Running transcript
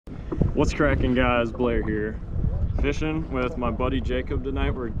What's cracking, guys? Blair here. Fishing with my buddy Jacob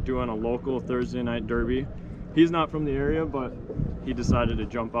tonight. We're doing a local Thursday night derby. He's not from the area, but he decided to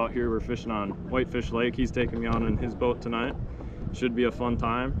jump out here. We're fishing on Whitefish Lake. He's taking me on in his boat tonight. Should be a fun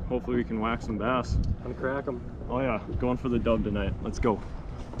time. Hopefully we can whack some bass. And crack them. Oh yeah, going for the dub tonight. Let's go.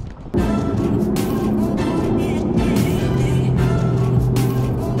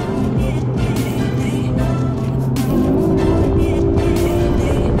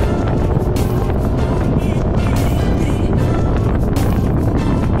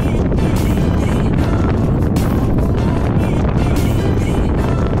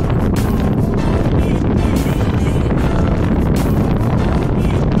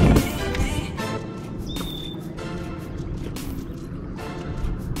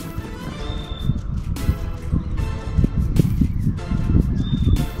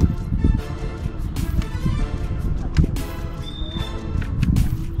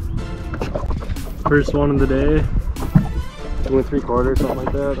 First one of the day. 2 3/4, something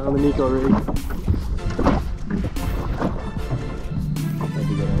like that, on the Nico rig.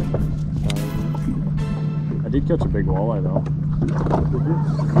 I did catch a big walleye though.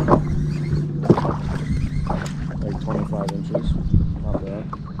 Like 25 inches. Not bad.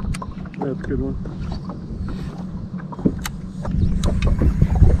 That's a good one.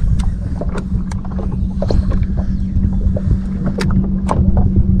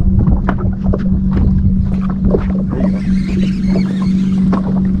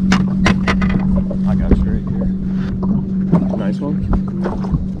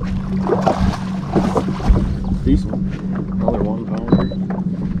 Decent. Another 1 pounder.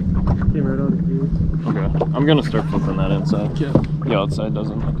 Came right out of here. Okay. I'm gonna start flipping that inside. Yeah. The outside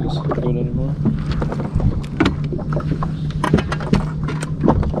doesn't look as good anymore.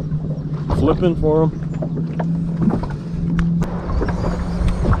 Flipping for him.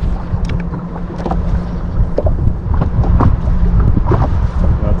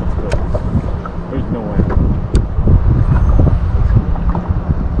 That's a flip. There's no way.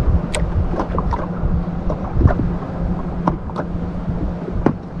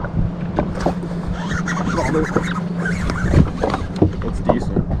 That's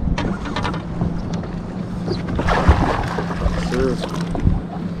decent. Sure.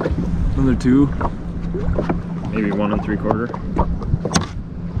 Another 2. Maybe 1 3/4.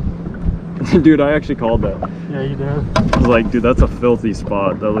 Dude, I actually called that. Yeah, you did. I was like, dude, that's a filthy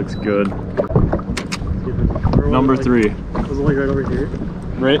spot. That looks good. Number 3. Was it like right over here?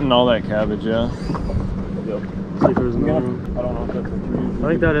 Right in all that cabbage, yeah. Yep. See if there's another one. I don't know if that's a 3. I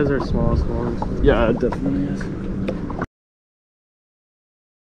think that is our smallest one. So. Yeah, it definitely is.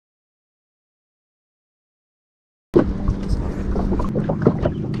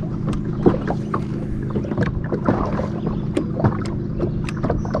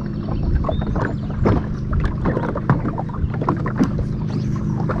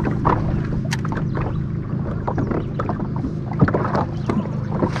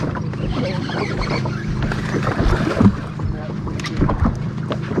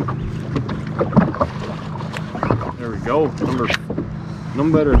 There we go. Number 5.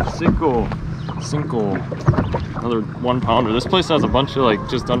 Another 1 pounder. This place has a bunch of like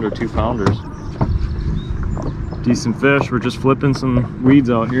just under 2 pounders. Decent fish. We're just flipping some weeds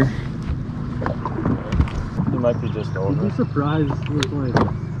out here. It might be just over. You'd be surprised with like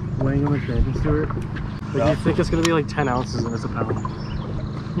weighing them and cranking to it. Like Yeah. you think it's gonna be like 10 ounces and it's a pound.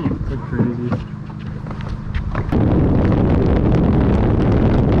 It's like crazy.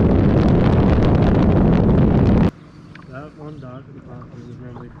 That one dot in the pond is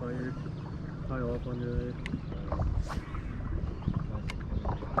normally fired. Pile up under there.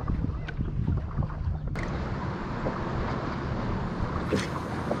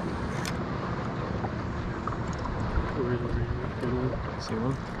 See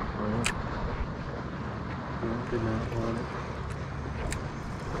one? Oh, Yeah, good now on it.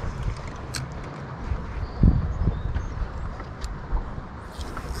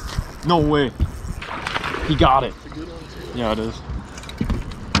 no way. He got it. It's a good one too. Yeah, it is.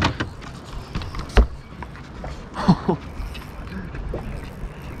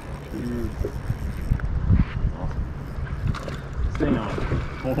 Stay on.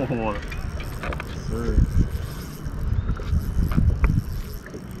 Oh, sir.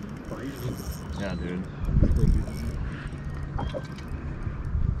 Yeah, dude.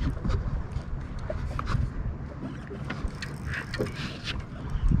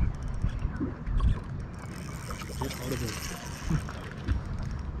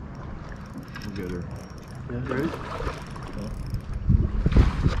 Get her. Yeah, right?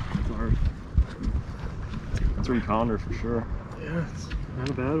 It's hard. 3 pounder for sure. Yeah, Not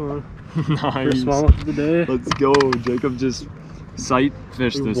a bad one. Nice. First smallmouth of the day. Let's go. Jacob just sight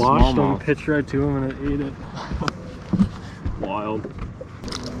fished this Washed him, smallmouth. pitched right to him, and it ate it. Wild.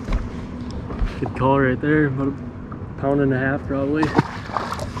 Good call right there. About a pound and a half, probably.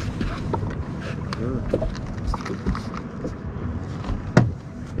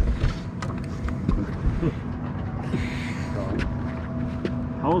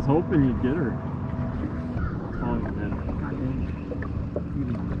 I was hoping you'd get her. Oh, you did.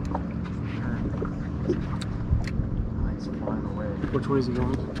 Nice flying away. Which way is he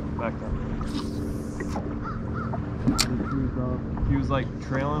going? Back there. He was like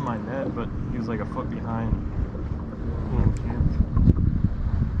trailing my net, but he was like a foot behind.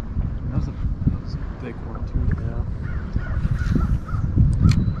 That was a big one too. Yeah.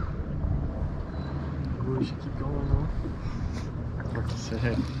 We should keep going though. What to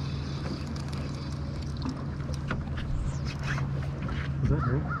say? Is that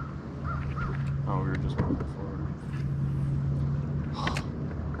her? Oh, we were just moving forward.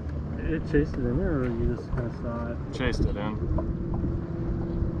 It chased it in there, or you just kind of saw it? Chased it in.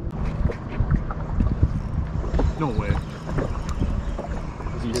 No way.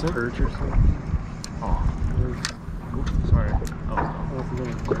 Is he a perch or something? Oh. Oops, sorry. That was Oh, it's a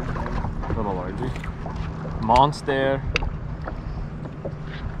little perch. a little largy. Monster.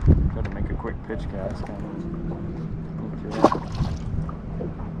 Gotta make a quick pitch cast. Kind of.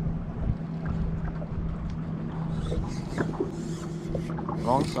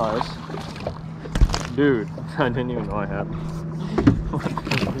 Wrong size. Dude, I didn't even know I had them.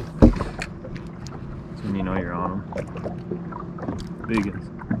 That's when you know you're on them. Biggins.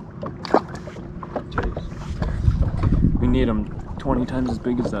 Jeez. We need them 20 times as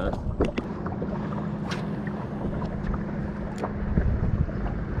big as that.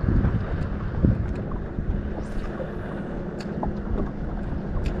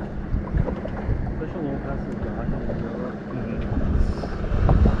 Especially when past the dock and the river.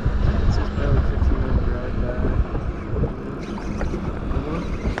 It's just barely 15-minute drive back.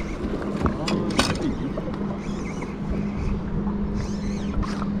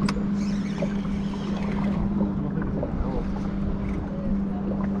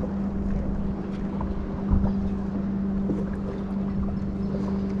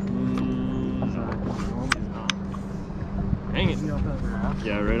 Dang it.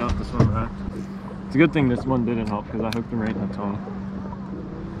 Yeah, right off the swim raft. It's a good thing this one didn't help because I hooked him right in the tongue.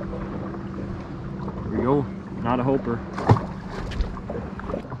 Here we go. Not a hoper.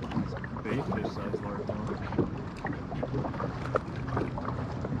 Bait fish size large now.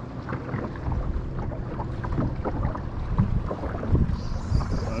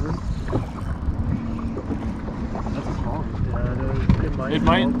 Better? That's a small one.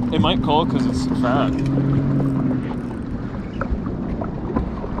 Yeah, It might call because it's fat.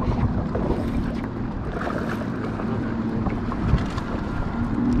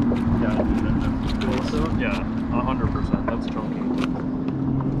 Yeah, 100%. That's chunky.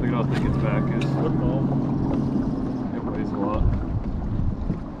 Look at how thick its back is. Football. It weighs a lot.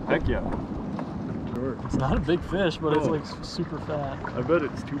 Heck yeah. Sure. It's not a big fish, but it's like super fat. I bet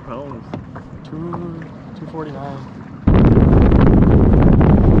it's 2 pounds. 249.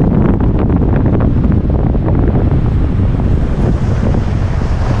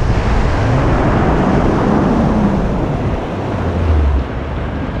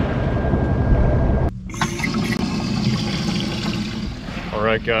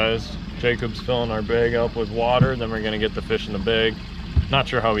 Alright guys, Jacob's filling our bag up with water, then we're gonna get the fish in the bag. Not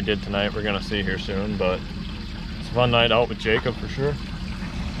sure how we did tonight, we're gonna see here soon, but it's a fun night out with Jacob for sure.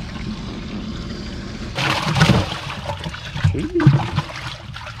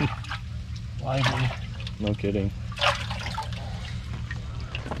 Lively. No kidding.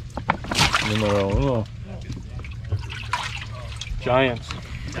 Numero uno. Giants.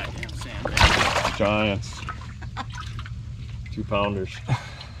 Giants. 2 pounders.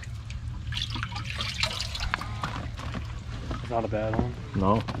 Not a bad one.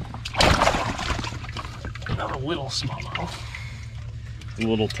 No. Another little smallmouth.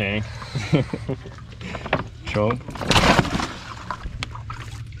 Little tank. Choke.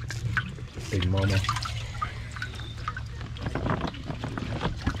 Big mama.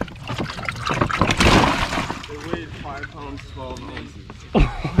 They weighed 5 pounds, 12 ounces.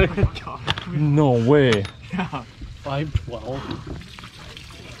 Oh my god. No way. Yeah. 512.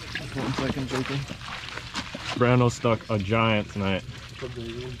 1 second, Jacob. Brando stuck a giant tonight.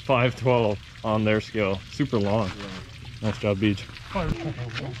 512 on their scale. Super long. Yeah. Nice job, Beach. What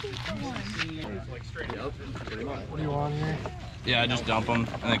do you want here? Yeah, just dump them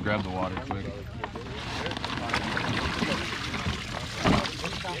and then grab the water quick.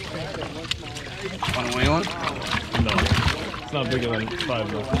 Want to weigh one? No, it's not bigger than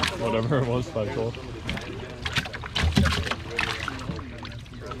 5, whatever it was, 512.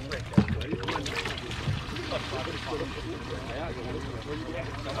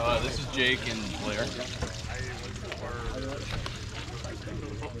 This is Jake and Blair.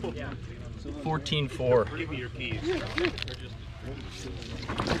 14.4. Give me your keys.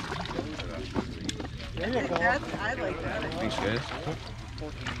 I like that. Thanks, guys.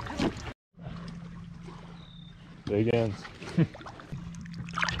 Big ends.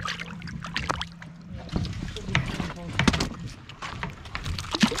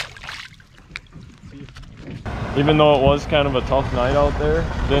 Even though it was kind of a tough night out there,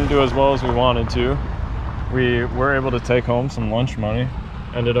 didn't do as well as we wanted to. We were able to take home some lunch money.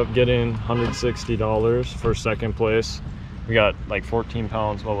 Ended up getting $160 for second place. We got like 14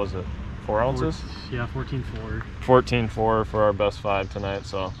 pounds, what was it? 4 ounces? Yeah, 14.4. 14.4 for our best 5 tonight,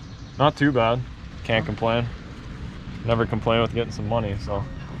 so not too bad. Can't complain. Never complain with getting some money, so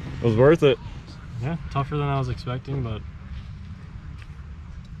it was worth it. Yeah, tougher than I was expecting, but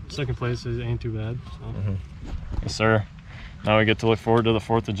second place ain't too bad. So. Yes, sir. Now we get to look forward to the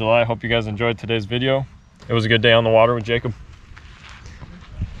 4th of July. Hope you guys enjoyed today's video. It was a good day on the water with Jacob.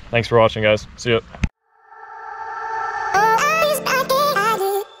 Thanks for watching, guys. See ya.